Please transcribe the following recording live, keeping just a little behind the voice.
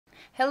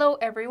Hello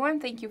everyone,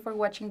 thank you for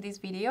watching this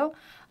video.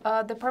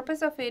 The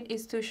purpose of it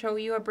is to show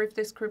you a brief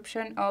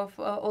description of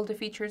all the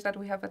features that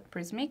we have at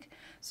Prismic.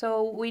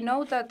 So we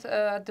know that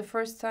the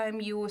first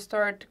time you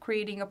start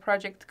creating a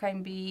project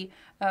can be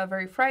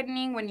very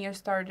frightening when you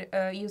start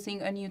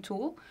using a new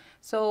tool.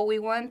 So we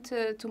want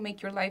to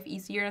make your life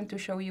easier and to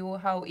show you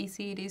how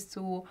easy it is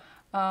to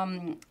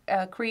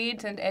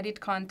create and edit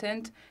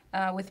content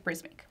with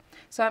Prismic.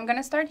 So I'm going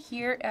to start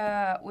here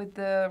with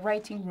the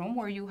writing room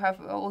where you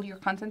have all your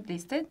content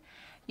listed.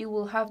 You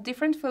will have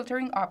different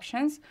filtering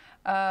options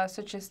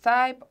such as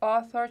type,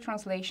 author,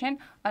 translation,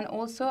 and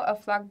also a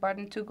flag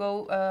button to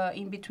go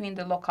in between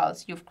the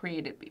locales you've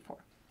created before.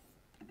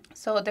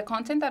 So the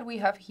content that we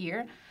have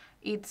here,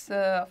 it's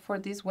for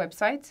this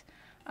website.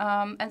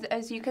 And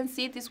as you can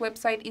see, this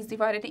website is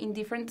divided in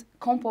different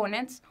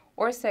components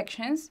or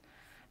sections,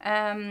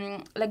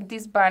 like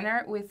this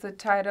banner with a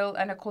title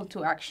and a call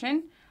to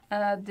action.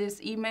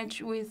 This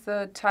image with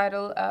a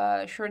title,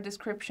 short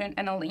description,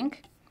 and a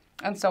link,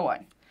 and so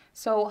on.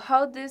 So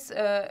how this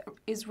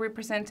is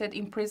represented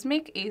in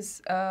Prismic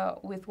is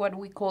with what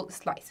we call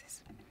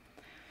slices.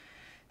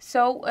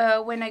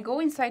 So when I go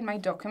inside my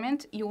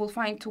document, you will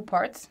find two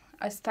parts,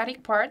 a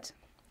static part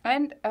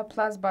and a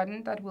plus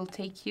button that will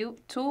take you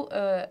to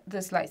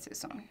the slices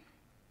zone.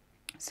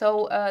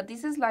 So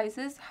these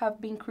slices have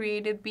been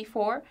created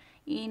before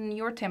in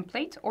your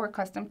template or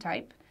custom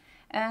type.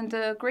 And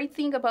the great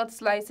thing about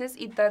slices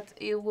is that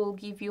it will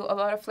give you a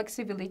lot of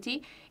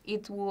flexibility.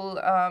 It will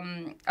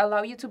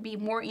allow you to be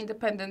more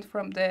independent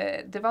from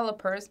the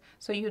developers,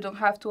 so you don't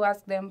have to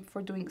ask them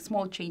for doing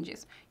small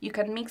changes. You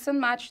can mix and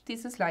match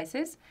these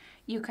slices.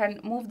 You can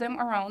move them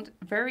around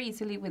very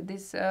easily with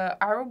this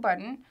arrow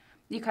button.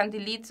 You can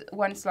delete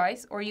one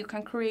slice, or you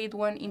can create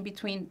one in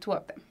between two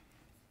of them.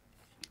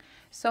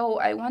 So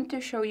I want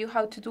to show you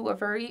how to do a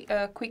very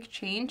quick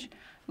change.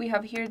 We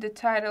have here the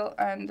title,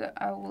 and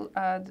I will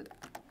add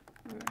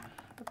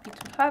happy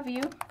to have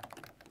you.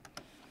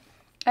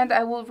 And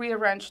I will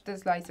rearrange the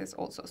slices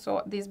also.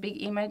 So this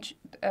big image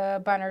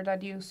banner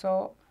that you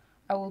saw,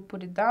 I will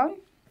put it down.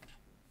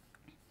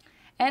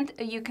 And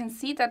you can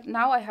see that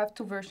now I have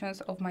two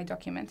versions of my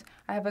document.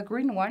 I have a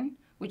green one,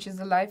 which is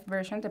the live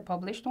version, the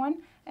published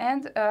one.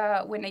 And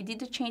when I did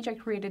the change, I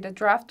created a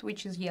draft,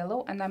 which is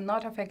yellow, and I'm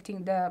not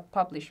affecting the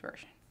published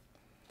version.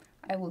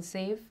 I will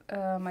save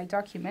my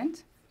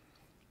document,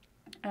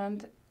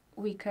 and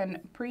we can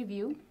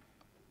preview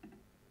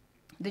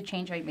the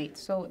change I made.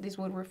 So this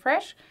will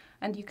refresh,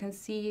 and you can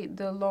see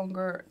the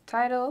longer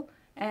title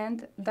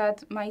and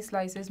that my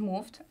slices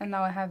moved, and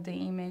now I have the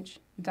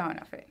image down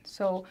of it.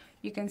 So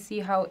you can see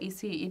how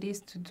easy it is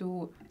to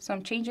do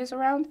some changes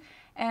around.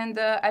 And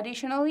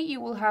additionally,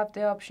 you will have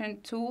the option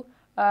to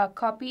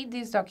copy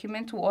this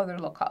document to other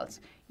locales.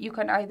 You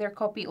can either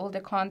copy all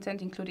the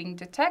content, including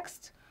the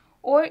text,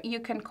 or you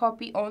can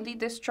copy only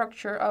the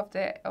structure of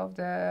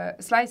the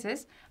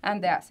slices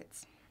and the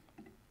assets.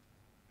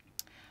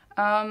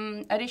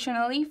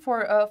 Additionally,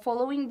 for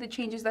following the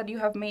changes that you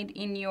have made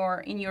in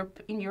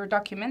your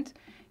document,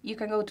 you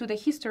can go to the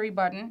history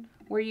button,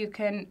 where you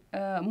can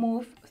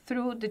move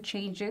through the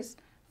changes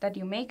that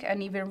you make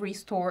and even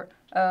restore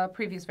a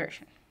previous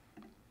version.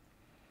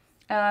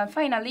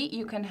 Finally,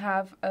 you can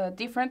have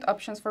different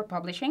options for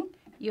publishing.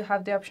 You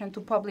have the option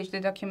to publish the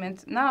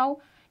document now.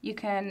 You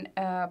can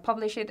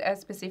publish it at a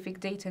specific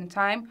date and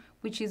time,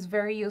 which is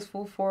very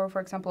useful for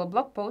example, a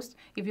blog post.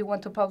 If you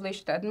want to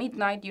publish it at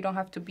midnight, you don't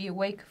have to be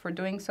awake for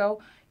doing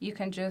so. You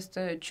can just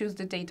choose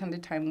the date and the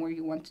time where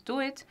you want to do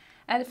it.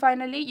 And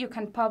finally, you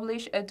can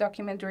publish a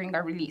document during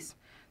a release.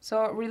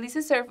 So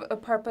releases serve a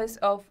purpose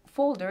of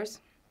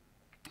folders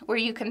where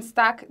you can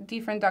stack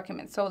different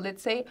documents. So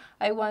let's say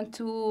I want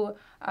to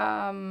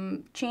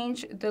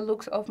change the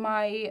looks of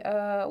my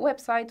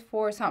website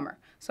for summer.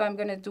 So I'm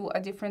going to do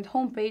a different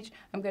homepage,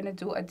 I'm going to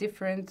do a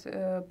different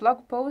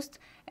blog post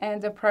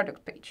and a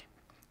product page.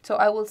 So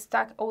I will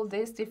stack all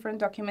these different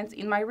documents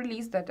in my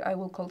release that I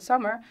will call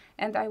summer,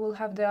 and I will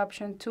have the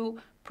option to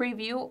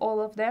preview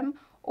all of them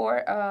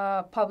or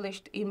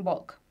published in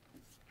bulk.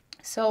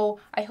 So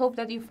I hope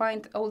that you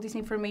find all this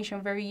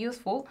information very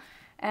useful.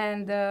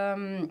 And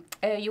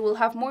you will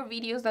have more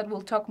videos that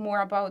will talk more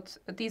about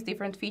these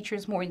different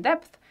features more in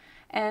depth.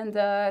 And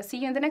see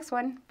you in the next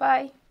one.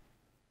 Bye.